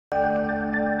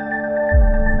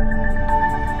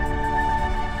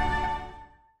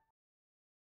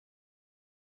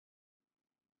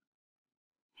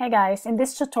Hey guys, in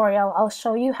this tutorial, I'll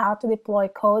show you how to deploy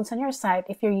codes on your site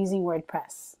if you're using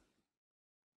WordPress.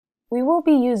 We will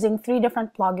be using 3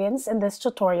 different plugins in this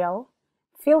tutorial.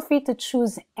 Feel free to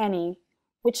choose any,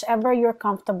 whichever you're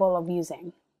comfortable of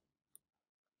using.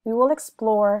 We will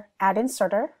explore Ad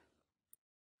Inserter,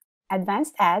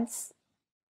 Advanced Ads,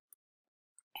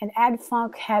 and Add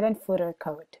Func Head and Footer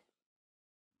code.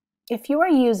 If you are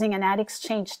using an ad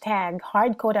exchange tag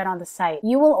hard-coded on the site,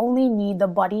 you will only need the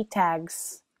body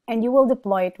tags and you will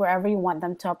deploy it wherever you want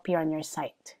them to appear on your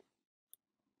site.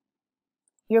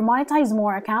 Your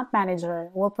MonetizeMore account manager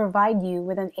will provide you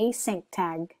with an async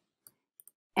tag,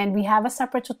 and we have a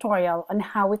separate tutorial on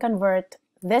how we convert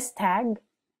this tag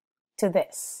to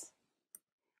this.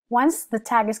 Once the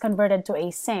tag is converted to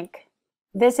async,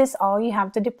 this is all you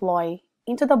have to deploy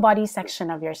into the body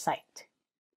section of your site.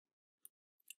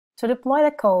 To deploy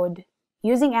the code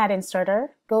using Ad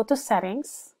Inserter, go to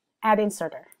Settings, Ad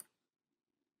Inserter.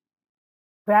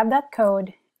 Grab that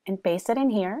code and paste it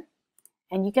in here,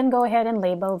 and you can go ahead and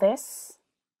label this.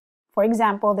 For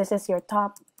example, this is your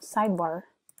top sidebar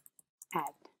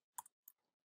ad.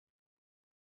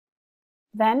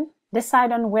 Then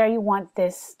decide on where you want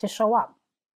this to show up.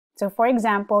 So for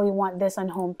example, you want this on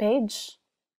homepage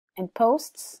and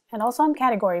posts and also on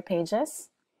category pages.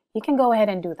 You can go ahead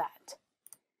and do that.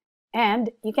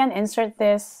 And you can insert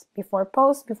this before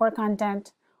post, before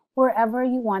content, wherever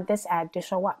you want this ad to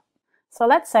show up. So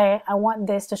let's say I want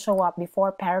this to show up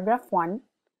before paragraph 1.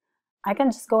 I can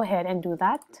just go ahead and do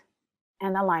that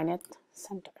and align it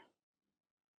center.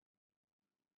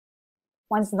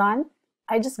 Once done,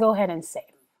 I just go ahead and save.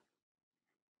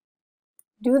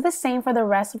 Do the same for the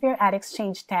rest of your ad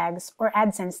exchange tags or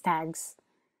AdSense tags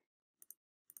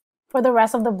for the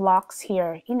rest of the blocks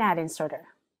here in Ad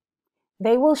Inserter.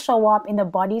 They will show up in the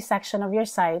body section of your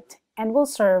site and will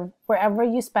serve wherever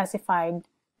you specified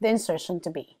the insertion to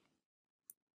be.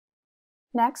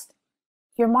 Next,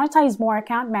 your MonetizeMore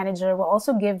account manager will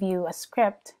also give you a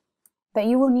script that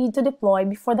you will need to deploy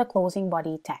before the closing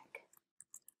body tag.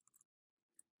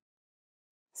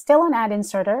 Still on Ad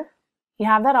Inserter, you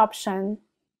have that option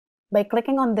by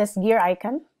clicking on this gear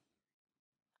icon,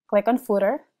 click on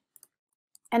Footer,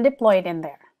 and deploy it in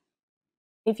there.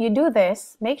 If you do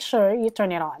this, make sure you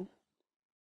turn it on.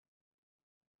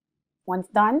 Once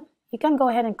done, you can go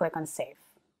ahead and click on Save.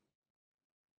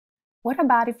 What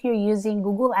about if you're using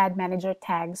Google Ad Manager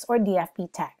tags or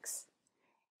DFP tags?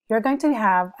 You're going to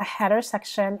have a header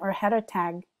section or header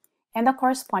tag and the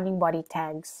corresponding body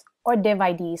tags or div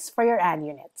IDs for your ad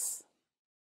units.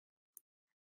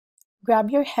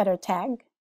 Grab your header tag.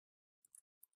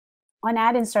 On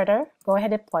Ad Inserter, go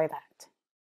ahead and deploy that.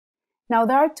 Now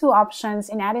there are 2 options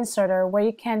in Ad Inserter where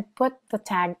you can put the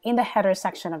tag in the header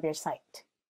section of your site.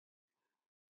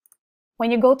 When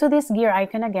you go to this gear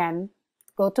icon again,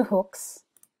 go to Hooks,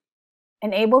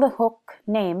 enable the hook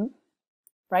name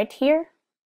right here,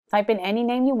 type in any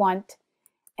name you want,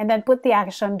 and then put the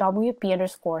action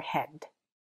WP_head.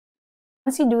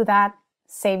 Once you do that,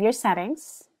 save your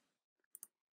settings.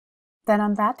 Then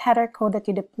on that header code that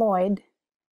you deployed,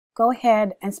 go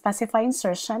ahead and specify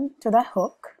insertion to the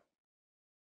hook.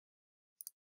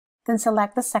 Then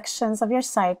select the sections of your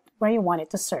site where you want it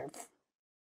to serve.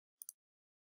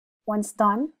 Once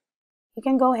done, you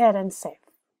can go ahead and save.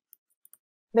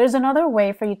 There's another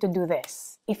way for you to do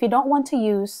this. If you don't want to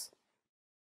use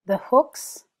the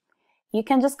hooks, you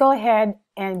can just go ahead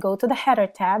and go to the header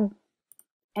tab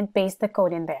and paste the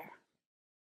code in there.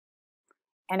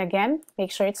 And again,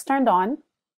 make sure it's turned on,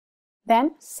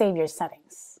 then save your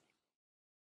settings.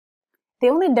 The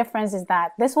only difference is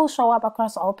that this will show up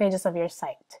across all pages of your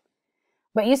site.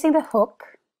 But using the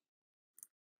hook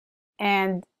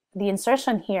and the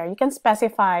insertion here, you can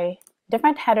specify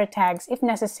different header tags if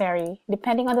necessary,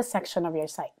 depending on the section of your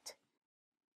site.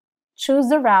 Choose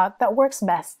the route that works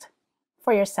best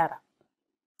for your setup.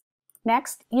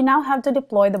 Next, you now have to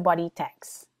deploy the body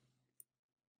tags.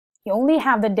 You only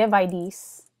have the div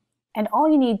IDs, and all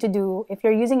you need to do if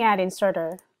you're using Ad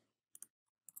Inserter,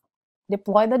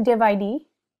 deploy the div ID,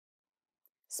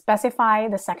 specify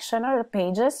the section or the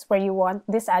pages where you want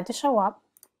this ad to show up,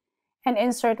 and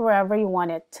insert wherever you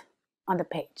want it on the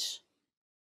page.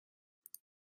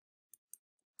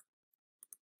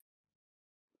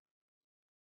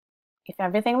 If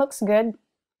everything looks good,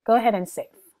 go ahead and save.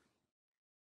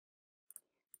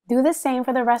 Do the same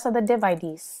for the rest of the div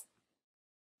IDs.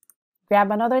 Grab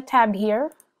another tab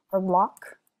here or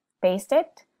block, paste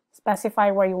it, specify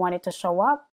where you want it to show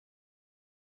up,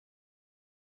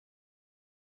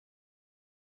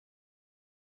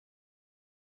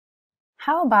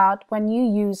 How about when you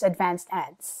use advanced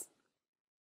ads?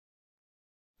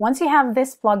 Once you have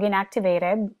this plugin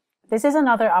activated, this is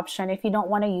another option if you don't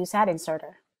want to use Ad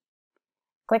Inserter.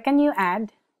 Click a new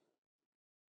ad,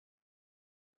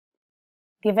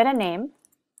 give it a name,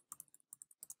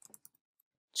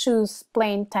 choose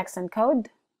plain text and code,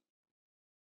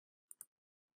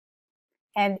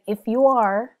 and if you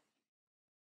are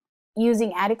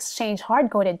using Ad Exchange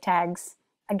hard-coded tags,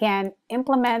 again,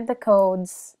 implement the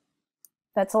codes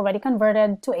that's already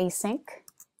converted to async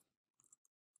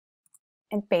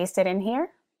and paste it in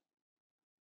here.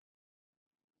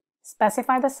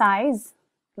 Specify the size.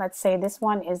 Let's say this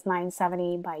one is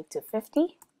 970 by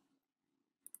 250.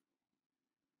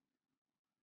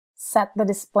 Set the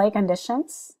display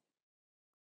conditions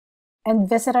and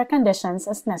visitor conditions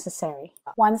as necessary.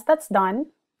 Once that's done,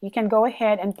 you can go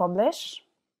ahead and publish.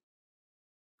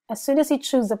 As soon as you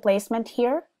choose the placement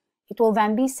here, it will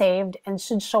then be saved and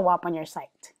should show up on your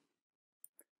site.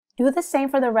 Do the same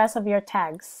for the rest of your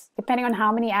tags, depending on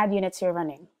how many ad units you're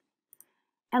running.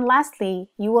 And lastly,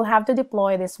 you will have to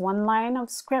deploy this one line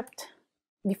of script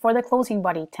before the closing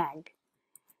body tag.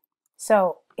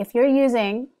 So if you're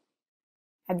using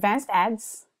advanced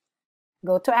ads,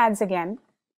 go to ads again,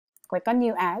 click on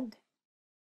new ad,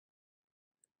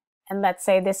 and let's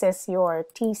say this is your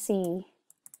TC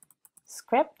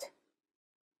script.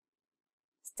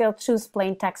 Still choose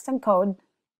plain text and code.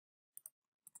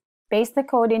 Paste the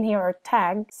code in here or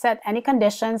tag, set any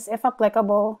conditions if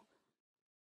applicable.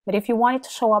 But if you want it to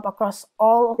show up across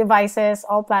all devices,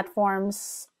 all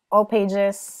platforms, all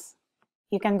pages,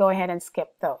 you can go ahead and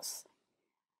skip those.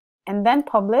 And then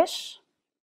publish.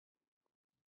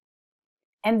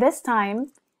 And this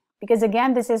time, because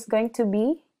again, this is going to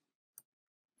be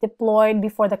deployed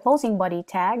before the closing body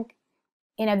tag,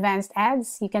 in advanced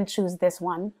ads, you can choose this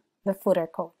one, the footer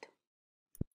code.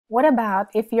 What about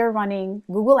if you're running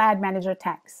Google Ad Manager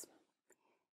tags?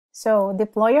 So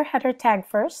deploy your header tag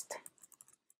first.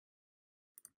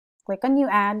 Click on new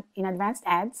ad in advanced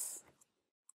ads.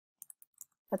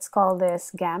 Let's call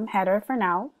this GAM header for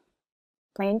now.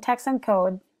 Plain text and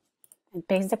code, and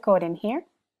paste the code in here.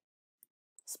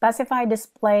 Specify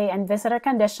display and visitor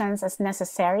conditions as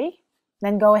necessary,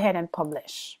 then go ahead and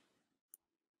publish.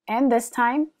 And this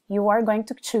time, you are going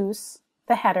to choose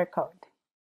the header code.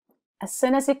 As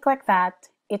soon as you click that,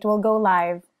 it will go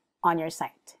live on your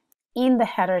site in the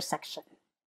header section.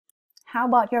 How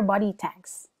about your body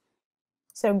tags?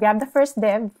 So grab the first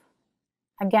div,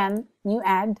 again, new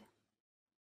ad,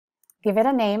 give it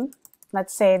a name.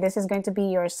 Let's say this is going to be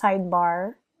your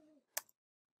sidebar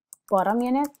bottom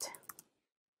unit,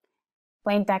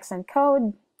 plain text and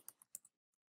code,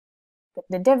 put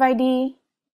the div ID,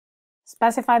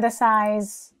 specify the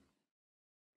size,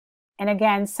 and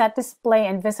again, set display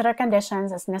and visitor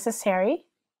conditions as necessary,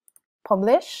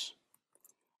 publish.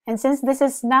 And since this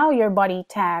is now your body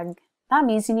tag, that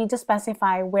means you need to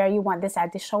specify where you want this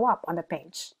ad to show up on the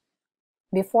page.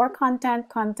 Before content,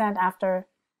 content after,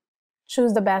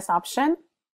 choose the best option.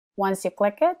 Once you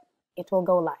click it, it will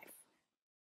go live.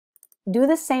 Do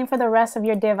the same for the rest of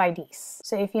your div IDs.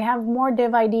 So if you have more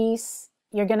div IDs,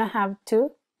 you're gonna have to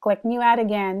click new ad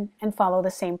again and follow the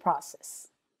same process.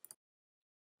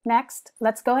 Next,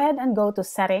 let's go ahead and go to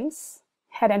settings,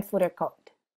 head and footer code.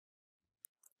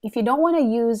 If you don't want to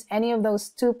use any of those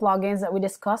two plugins that we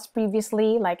discussed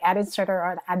previously, like Ad Inserter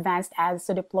or Advanced Ads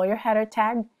to deploy your header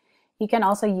tag, you can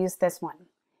also use this one.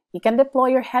 You can deploy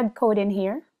your head code in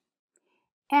here.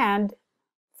 And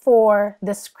for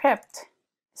the script,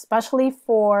 especially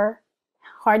for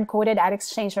hard-coded Ad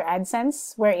Exchange or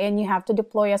AdSense, wherein you have to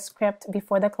deploy a script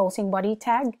before the closing body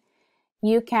tag,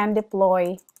 you can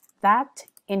deploy that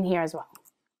in here as well,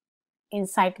 in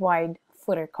site-wide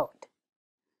footer code.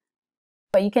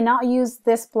 But you cannot use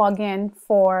this plugin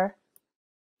for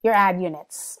your ad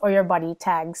units or your body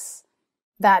tags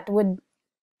that would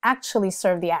actually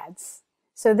serve the ads.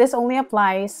 So this only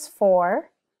applies for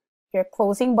your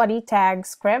closing body tag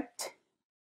script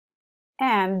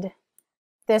and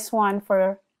this one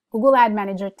for Google Ad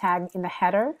Manager tag in the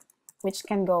header, which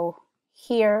can go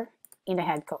here in the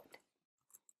head code.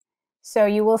 So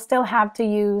you will still have to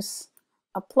use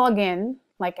a plugin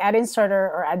like Ad Inserter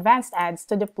or Advanced Ads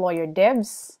to deploy your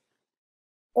divs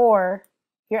or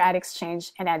your Ad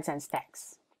Exchange and AdSense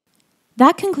tags.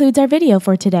 That concludes our video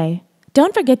for today.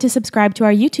 Don't forget to subscribe to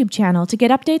our YouTube channel to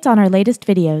get updates on our latest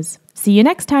videos. See you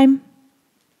next time!